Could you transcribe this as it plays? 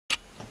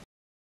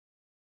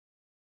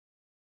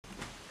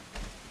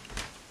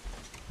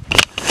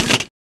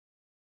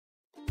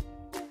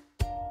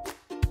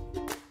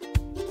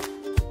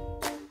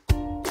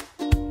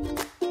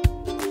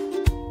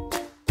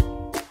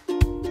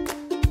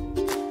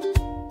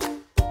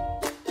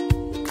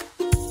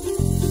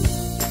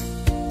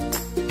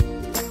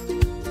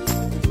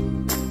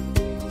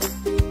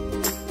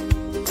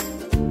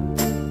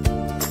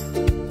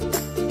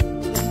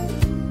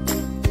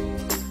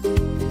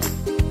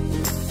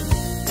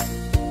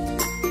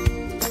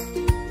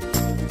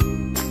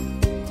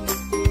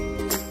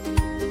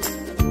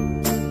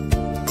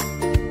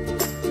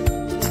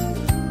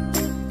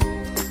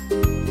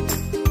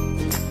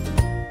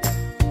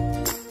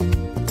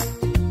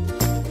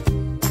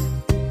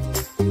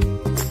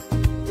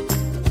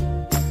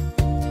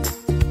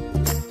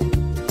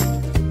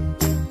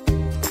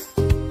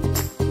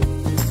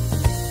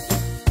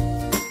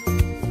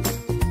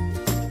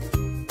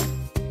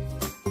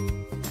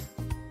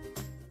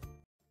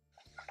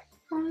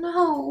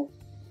no.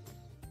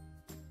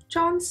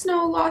 Jon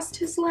Snow lost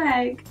his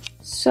leg.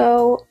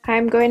 So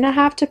I'm going to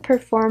have to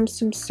perform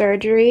some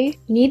surgery.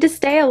 You need to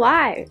stay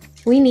alive.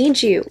 We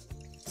need you.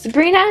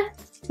 Sabrina,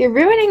 you're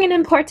ruining an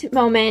important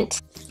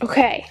moment.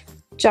 Okay,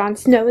 Jon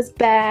Snow is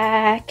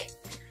back.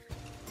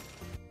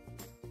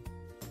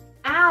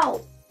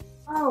 Ow!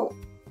 Oh.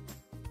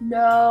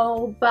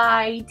 No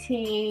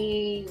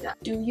biting.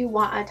 Do you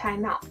want a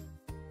timeout?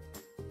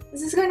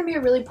 This is going to be a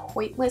really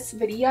pointless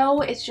video.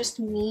 It's just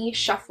me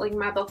shuffling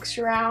my books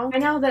around. I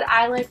know that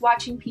I like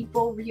watching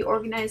people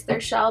reorganize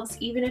their shelves,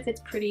 even if it's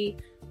pretty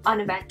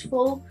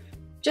uneventful,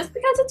 just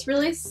because it's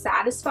really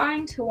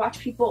satisfying to watch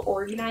people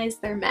organize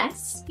their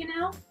mess, you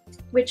know?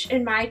 Which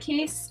in my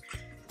case,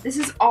 this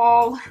is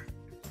all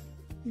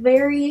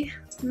very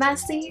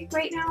messy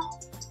right now.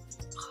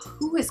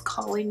 Who is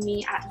calling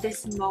me at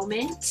this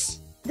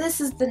moment?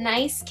 This is the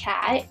nice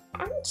cat,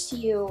 aren't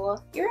you?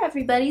 You're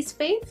everybody's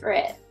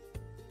favorite.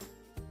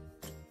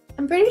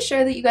 I'm pretty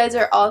sure that you guys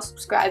are all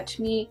subscribed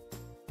to me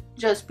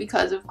just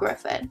because of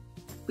Griffin,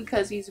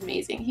 because he's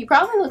amazing. He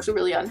probably looks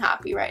really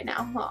unhappy right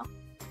now, huh?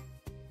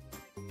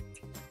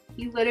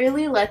 He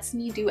literally lets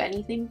me do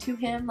anything to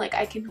him. Like,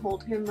 I can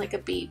hold him like a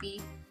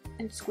baby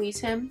and squeeze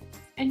him,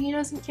 and he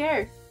doesn't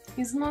care.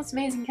 He's the most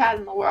amazing cat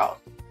in the world.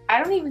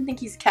 I don't even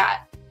think he's a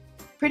cat.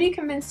 Pretty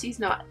convinced he's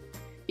not.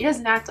 He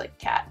doesn't act like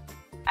a cat.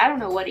 I don't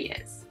know what he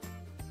is.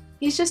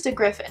 He's just a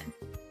griffin.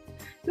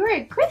 You're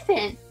a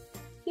griffin!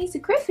 He's a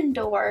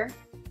Gryffindor.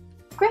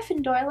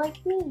 Gryffindor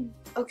like me.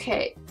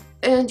 Okay,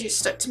 and you're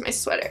stuck to my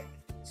sweater.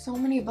 So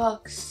many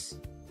books.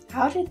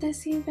 How did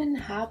this even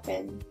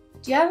happen?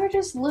 Do you ever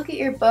just look at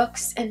your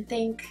books and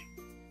think,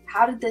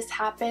 how did this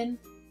happen?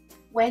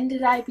 When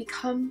did I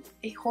become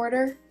a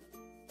hoarder?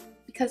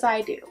 Because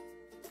I do.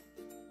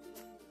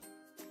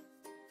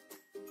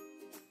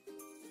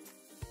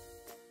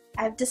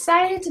 I've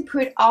decided to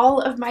put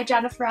all of my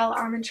Jennifer L.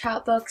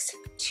 Armentrout books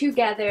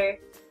together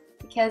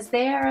because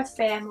they are a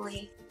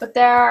family, but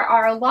there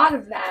are a lot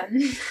of them.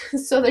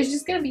 So there's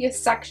just gonna be a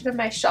section of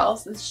my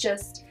shelves that's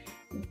just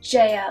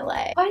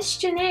JLA.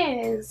 Question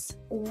is,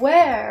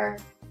 where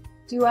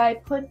do I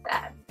put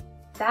them?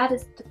 That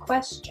is the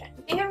question.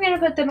 I think I'm gonna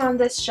put them on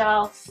this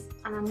shelf,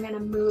 and I'm gonna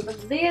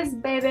move these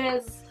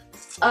babies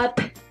up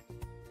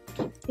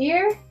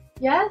here.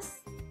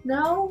 Yes?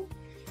 No?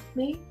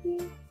 Maybe?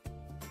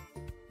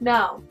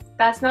 No,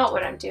 that's not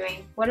what I'm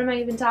doing. What am I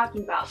even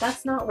talking about?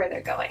 That's not where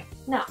they're going.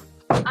 No.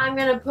 I'm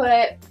gonna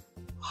put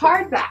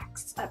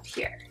hardbacks up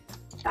here.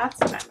 That's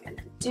what I'm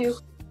gonna do.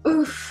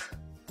 Oof.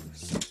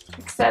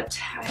 Except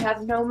I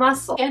have no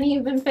muscle. Can't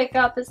even pick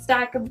up a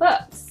stack of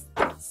books.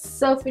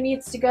 Sophie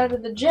needs to go to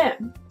the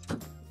gym.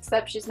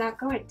 Except she's not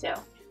going to.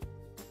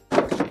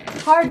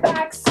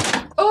 Hardbacks.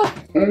 Oh!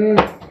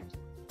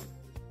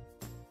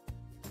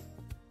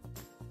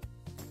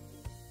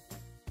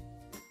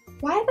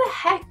 Why the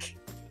heck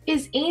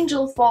is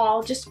Angel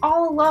Fall just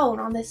all alone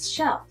on this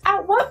shelf?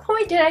 At what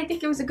point did I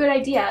think it was a good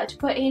idea to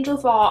put Angel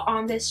Fall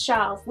on this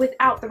shelf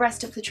without the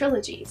rest of the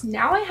trilogies?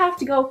 Now I have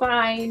to go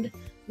find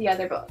the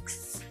other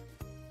books.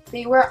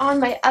 They were on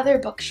my other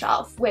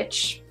bookshelf,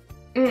 which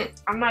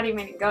I'm not even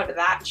gonna go to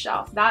that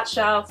shelf. That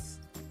shelf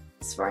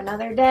is for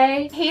another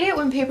day. I hate it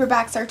when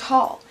paperbacks are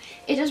tall.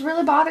 It just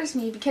really bothers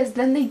me because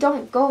then they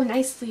don't go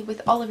nicely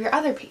with all of your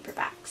other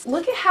paperbacks.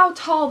 Look at how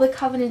tall the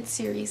Covenant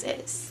series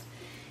is.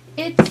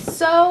 It's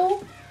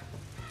so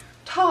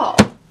tall.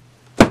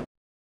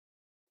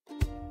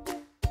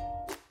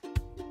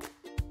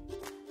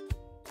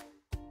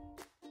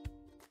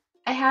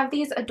 I have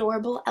these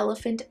adorable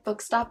elephant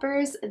book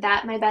stoppers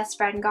that my best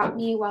friend got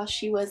me while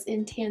she was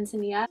in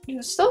Tanzania. It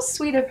was so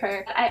sweet of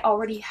her. I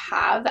already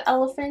have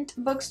elephant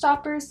book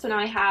stoppers, so now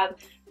I have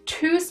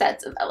 2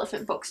 sets of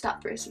elephant book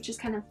stoppers, which is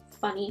kind of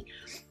funny.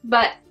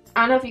 But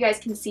I don't know if you guys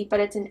can see, but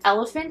it's an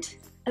elephant,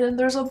 and then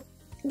there's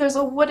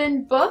a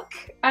wooden book,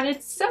 and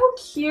it's so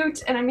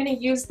cute, and I'm gonna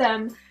use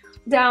them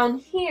down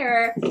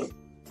here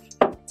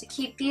to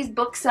keep these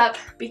books up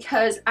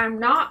because I'm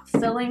not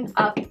filling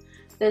up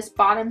this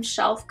bottom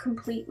shelf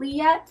completely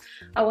yet.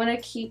 I want to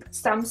keep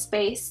some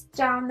space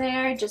down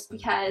there just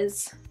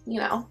because, you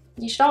know,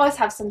 you should always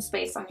have some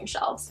space on your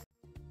shelves.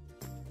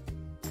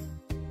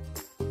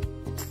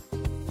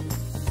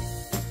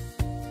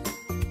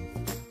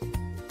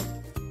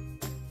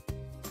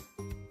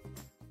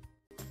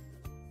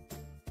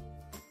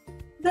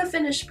 The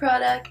finished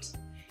product.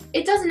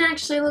 It doesn't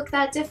actually look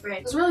that different.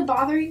 It was really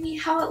bothering me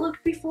how it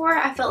looked before.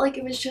 I felt like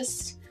it was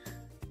just,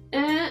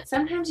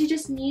 Sometimes you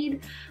just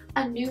need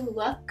a new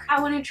look.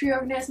 I wanted to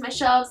reorganize my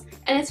shelves,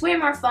 and it's way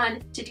more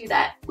fun to do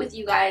that with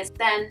you guys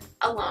than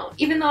alone.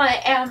 Even though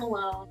I am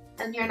alone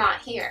and you're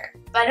not here,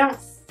 but I don't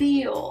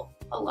feel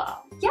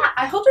alone. Yeah,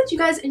 I hope that you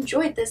guys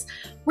enjoyed this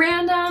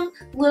random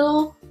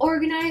little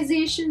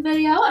organization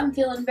video. I'm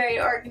feeling very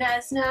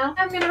organized now.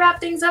 I'm gonna wrap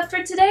things up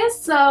for today,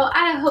 so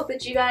I hope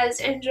that you guys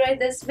enjoyed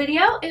this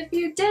video. If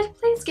you did,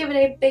 please give it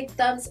a big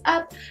thumbs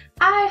up.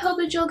 I hope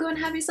that you'll go and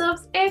have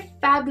yourselves a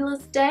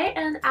fabulous day,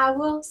 and I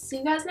will see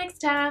you guys next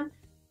time.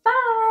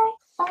 Bye!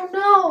 Oh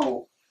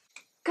no!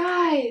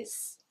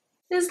 Guys!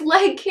 His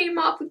leg came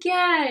off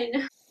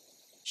again.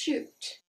 Shoot.